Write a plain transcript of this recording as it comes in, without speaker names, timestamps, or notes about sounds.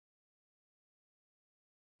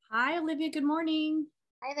Hi, Olivia. Good morning.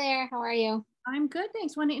 Hi there. How are you? I'm good,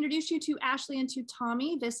 thanks. Want to introduce you to Ashley and to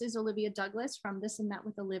Tommy. This is Olivia Douglas from This and That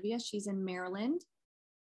with Olivia. She's in Maryland.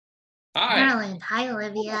 Hi. Maryland. Hi,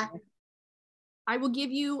 Olivia. I will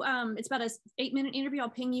give you, it's about a 8-minute interview. I'll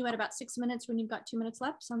ping you at about 6 minutes when you've got 2 minutes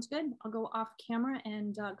left. Sounds good. I'll go off camera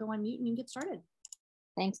and go on mute and you can get started.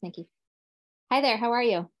 Thanks, Nikki. Hi there. How are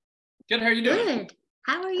you? Good. How are you doing? Good.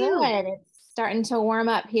 How are you? Good. It's starting to warm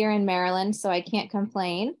up here in Maryland, so I can't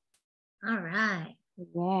complain. All right.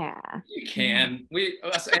 Yeah. You can.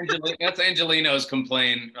 Us Angelinos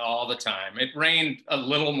complain all the time. It rained a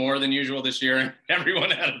little more than usual this year, and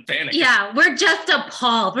everyone had a panic. Yeah, we're just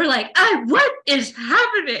appalled. We're like, what is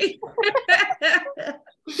happening?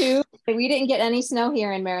 We didn't get any snow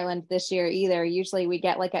here in Maryland this year either. Usually we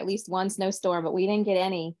get like at least one snowstorm, but we didn't get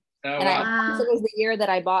any. Oh, and wow. it was the year that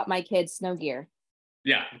I bought my kids snow gear.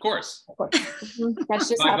 Yeah, of course. That's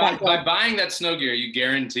just by buying that snow gear, you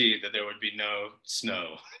guarantee that there would be no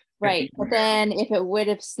snow. Right. But then if it would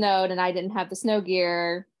have snowed and I didn't have the snow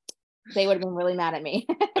gear, they would have been really mad at me.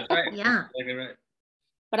 That's right. Yeah. That's exactly right.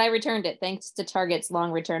 But I returned it thanks to Target's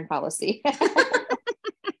long return policy.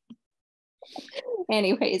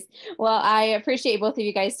 Anyways, well, I appreciate both of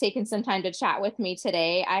you guys taking some time to chat with me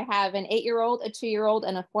today. I have an 8-year-old, a 2-year-old,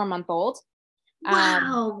 and a 4-month-old.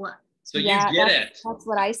 Wow. So yeah, you get it. That's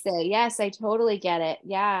what I say. Yes, I totally get it.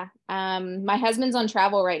 Yeah. My husband's on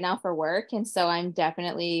travel right now for work. And so I'm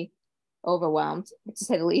definitely overwhelmed, to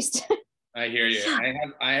say the least. I hear you.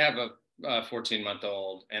 I have a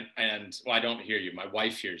 14-month-old and well, I don't hear you. My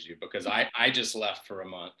wife hears you because I just left for a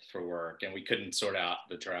month for work and we couldn't sort out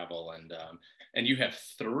the travel and you have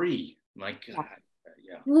 3. My God.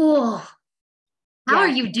 Yeah. Whoa. How are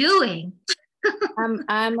you doing?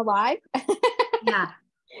 I'm alive. Yeah.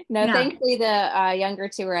 No, thankfully the younger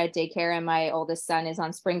 2 are at daycare and my oldest son is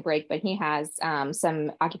on spring break, but he has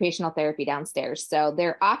some occupational therapy downstairs. So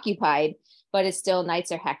they're occupied, but it's still nights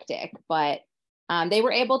are hectic. But they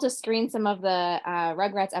were able to screen some of the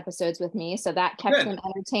Rugrats episodes with me. So that kept them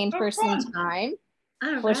entertained for some time,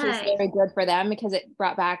 which was very good for them because it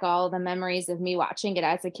brought back all the memories of me watching it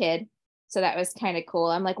as a kid. So that was kind of cool.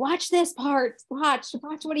 I'm like, watch this part, watch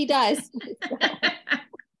what he does.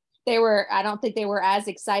 I don't think they were as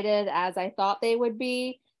excited as I thought they would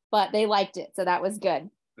be, but they liked it. So that was good.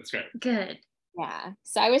 That's great. Good. Yeah.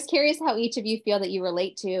 So I was curious how each of you feel that you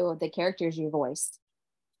relate to the characters you voiced.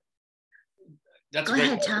 That's Go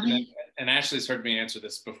ahead, Tommy. And Ashley's heard me answer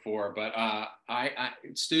this before, but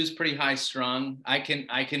Stu's pretty high strung. I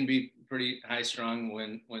can be pretty high strung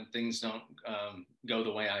when things don't go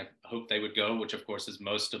the way I hope they would go, which of course is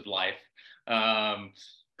most of life.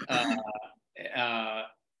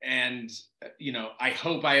 And I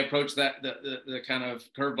hope I approach that the kind of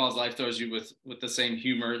curveballs life throws you with the same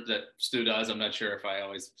humor that Stu does. I'm not sure if I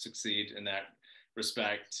always succeed in that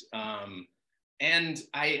respect. And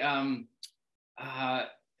I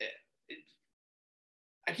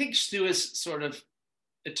think Stu is sort of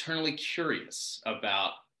eternally curious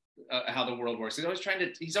about how the world works. He's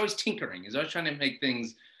always tinkering. He's always trying to make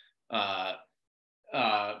things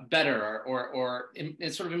better or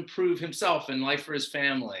sort of improve himself and life for his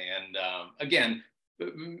family. And again,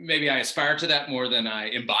 maybe I aspire to that more than I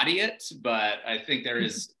embody it, but I think there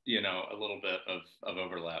is, a little bit of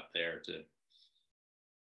overlap there too.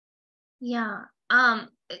 Yeah.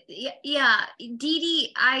 Yeah.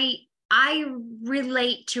 Didi, I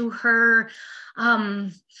relate to her.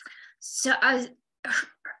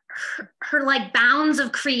 Her like bounds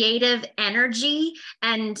of creative energy,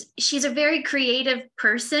 and she's a very creative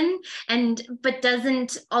person but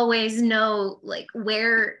doesn't always know like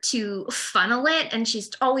where to funnel it, and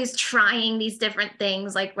she's always trying these different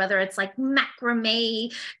things, like whether it's like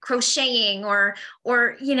macrame crocheting or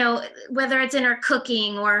whether it's in her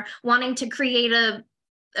cooking or wanting to create a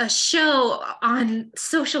show on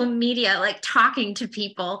social media, like talking to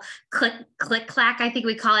people, click clack, I think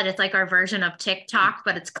we call it. It's like our version of TikTok,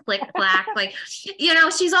 but it's click clack. Like,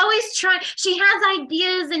 she's always trying, she has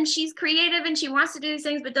ideas and she's creative and she wants to do these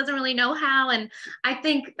things, but doesn't really know how. And I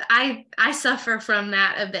think I suffer from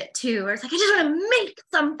that a bit too, where it's like, I just want to make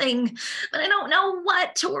something, but I don't know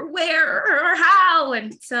what or where or how.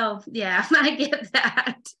 And so, yeah, I get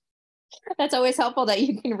that. That's always helpful that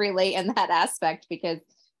you can relate in that aspect, because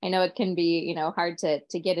I know it can be, hard to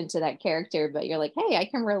get into that character, but you're like, hey, I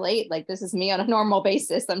can relate. Like, this is me on a normal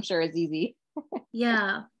basis. I'm sure it's easy.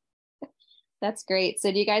 Yeah. That's great.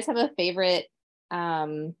 So do you guys have a favorite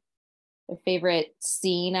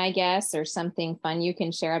scene, I guess, or something fun you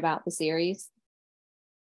can share about the series?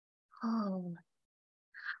 Oh,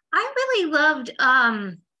 I really loved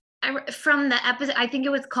from the episode, I think it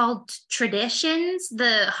was called Traditions,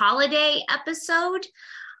 the holiday episode.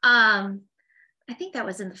 I think that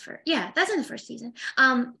was in the first, that's in the first season,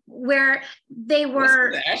 where they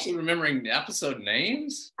were actually remembering the episode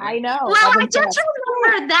names. I know. Well, I just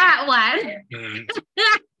remember that one.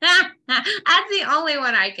 That's the only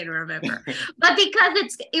one I can remember. But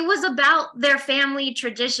because it was about their family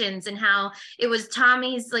traditions and how it was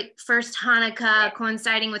Tommy's like first Hanukkah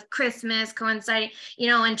coinciding with Christmas,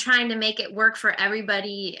 and trying to make it work for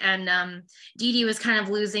everybody. And Didi was kind of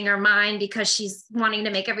losing her mind because she's wanting to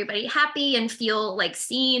make everybody happy and feel like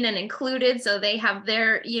seen and included. So they have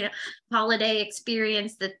their, holiday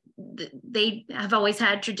experience that they have always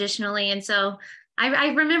had traditionally. And so I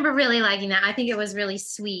remember really liking that. I think it was really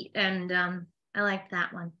sweet, and I liked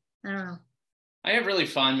that one. I don't know. I have really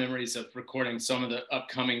fond memories of recording some of the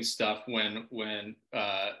upcoming stuff when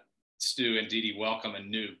Stu and Didi welcome a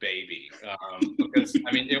new baby, because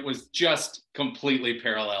I mean it was just completely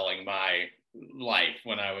paralleling my life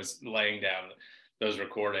when I was laying down those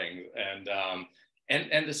recordings, and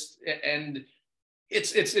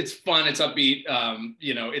it's fun, it's upbeat,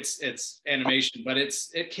 it's animation, but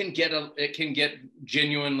it can get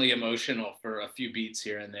genuinely emotional for a few beats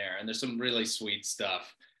here and there, and there's some really sweet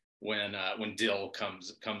stuff when Dill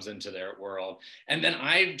comes into their world. And then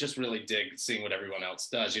I just really dig seeing what everyone else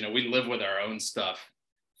does. We live with our own stuff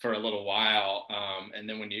for a little while, and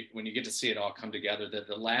then when you get to see it all come together,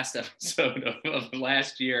 the last episode of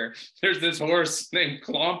last year, there's this horse named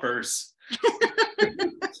Clompers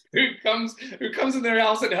who comes in their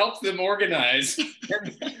house and helps them organize,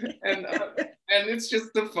 and it's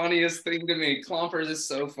just the funniest thing to me. Clompers is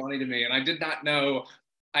so funny to me, and I did not know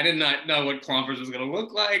what Clompers was going to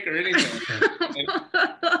look like or anything.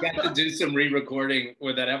 I got to do some re-recording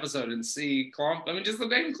with that episode and see just the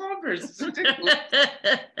name Clompers. It's ridiculous.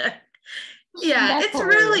 Yeah, it's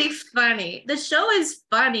really funny. The show is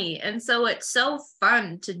funny, and so it's so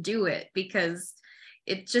fun to do it because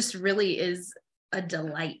it just really is a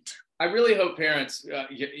delight. I really hope parents,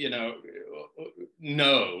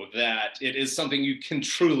 know that it is something you can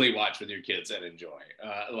truly watch with your kids and enjoy,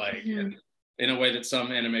 in a way that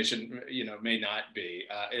some animation, may not be.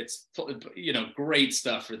 It's, great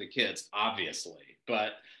stuff for the kids, obviously,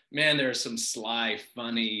 but man, there are some sly,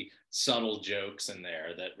 funny, subtle jokes in there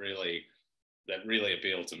that really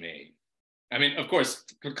appeal to me. I mean, of course,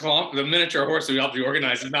 the miniature horse who helped you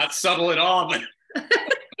organize is not subtle at all, but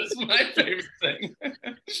that's my favorite thing.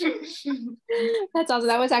 That's awesome.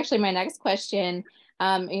 That was actually my next question.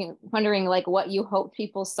 Wondering like what you hoped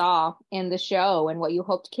people saw in the show and what you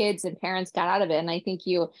hoped kids and parents got out of it. And I think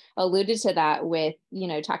you alluded to that with,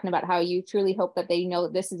 talking about how you truly hope that they know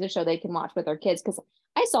this is a show they can watch with their kids. Because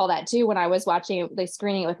I saw that too when I was watching the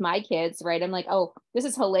screening it with my kids, right? I'm like, oh, this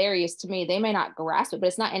is hilarious to me. They may not grasp it, but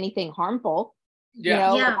it's not anything harmful.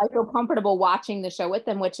 Yeah. I feel comfortable watching the show with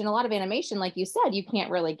them, which in a lot of animation, like you said, you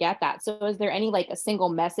can't really get that. So is there any like a single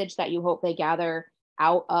message that you hope they gather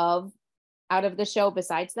out of the show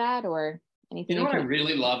besides that, or anything? What I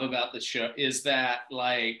really love about the show is that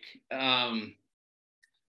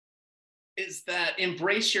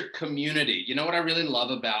embrace your community. What I really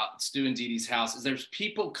love about Stu and Didi's house is there's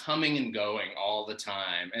people coming and going all the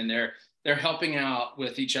time, and they're helping out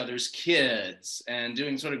with each other's kids and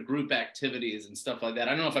doing sort of group activities and stuff like that.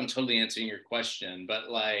 I don't know if I'm totally answering your question, but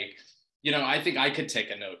I think I could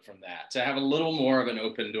take a note from that, to have a little more of an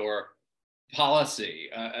open door policy.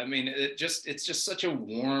 It's just such a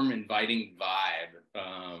warm, inviting vibe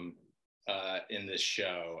in this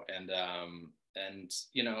show. And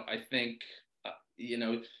I think,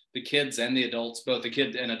 the kids and the adults, both the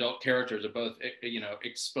kid and adult characters are both,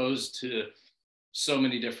 exposed to so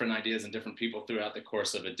many different ideas and different people throughout the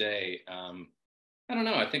course of a day. I don't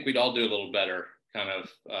know. I think we'd all do a little better kind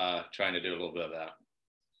of trying to do a little bit of that.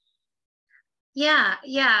 Yeah.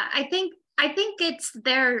 I think it's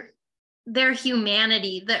their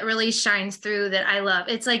humanity that really shines through that I love.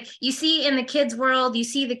 It's like you see in the kids' world, you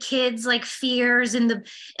see the kids like fears and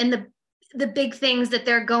the big things that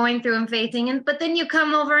they're going through and facing, but then you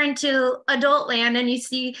come over into adult land and you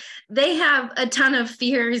see they have a ton of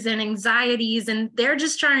fears and anxieties, and they're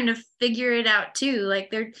just trying to figure it out too.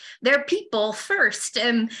 Like they're people first,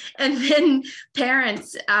 and then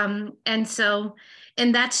parents,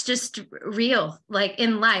 and that's just real. Like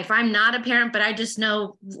in life, I'm not a parent, but I just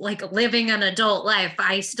know, like living an adult life,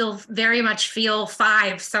 I still very much feel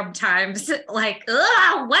 5 sometimes. Like,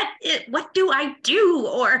 what do I do?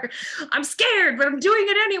 Or I'm scared, but I'm doing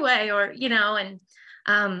it anyway. Or and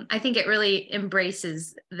I think it really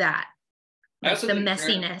embraces that, like the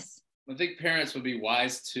messiness. I think parents would be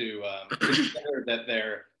wise to consider that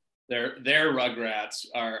their Rugrats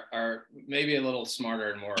are maybe a little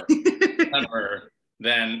smarter and more clever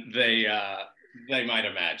than they might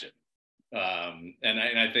imagine. And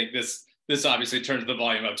I think this obviously turns the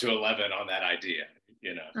volume up to 11 on that idea.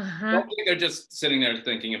 You know, don't think they're just sitting there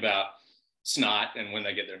thinking about snot and when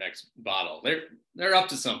they get their next bottle. They're up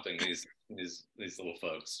to something. These little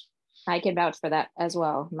folks. I can vouch for that as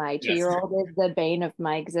well. My 2-year-old is the bane of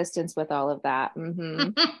my existence with all of that.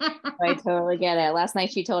 I totally get it. Last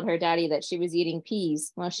night she told her daddy that she was eating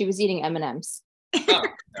peas. Well, she was eating M&Ms. Oh,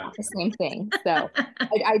 no. The same thing. So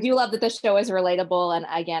I do love that the show is relatable. And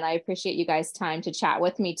again, I appreciate you guys' time to chat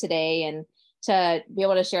with me today and to be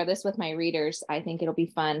able to share this with my readers. I think it'll be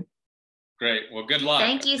fun. Great. Well, good luck.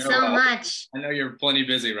 Thank you so much. I know you're plenty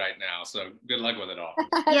busy right now, so good luck with it all.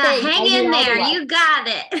 Yeah, hang in there. You got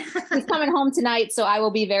it. He's coming home tonight, so I will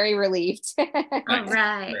be very relieved. All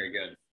right. Very good.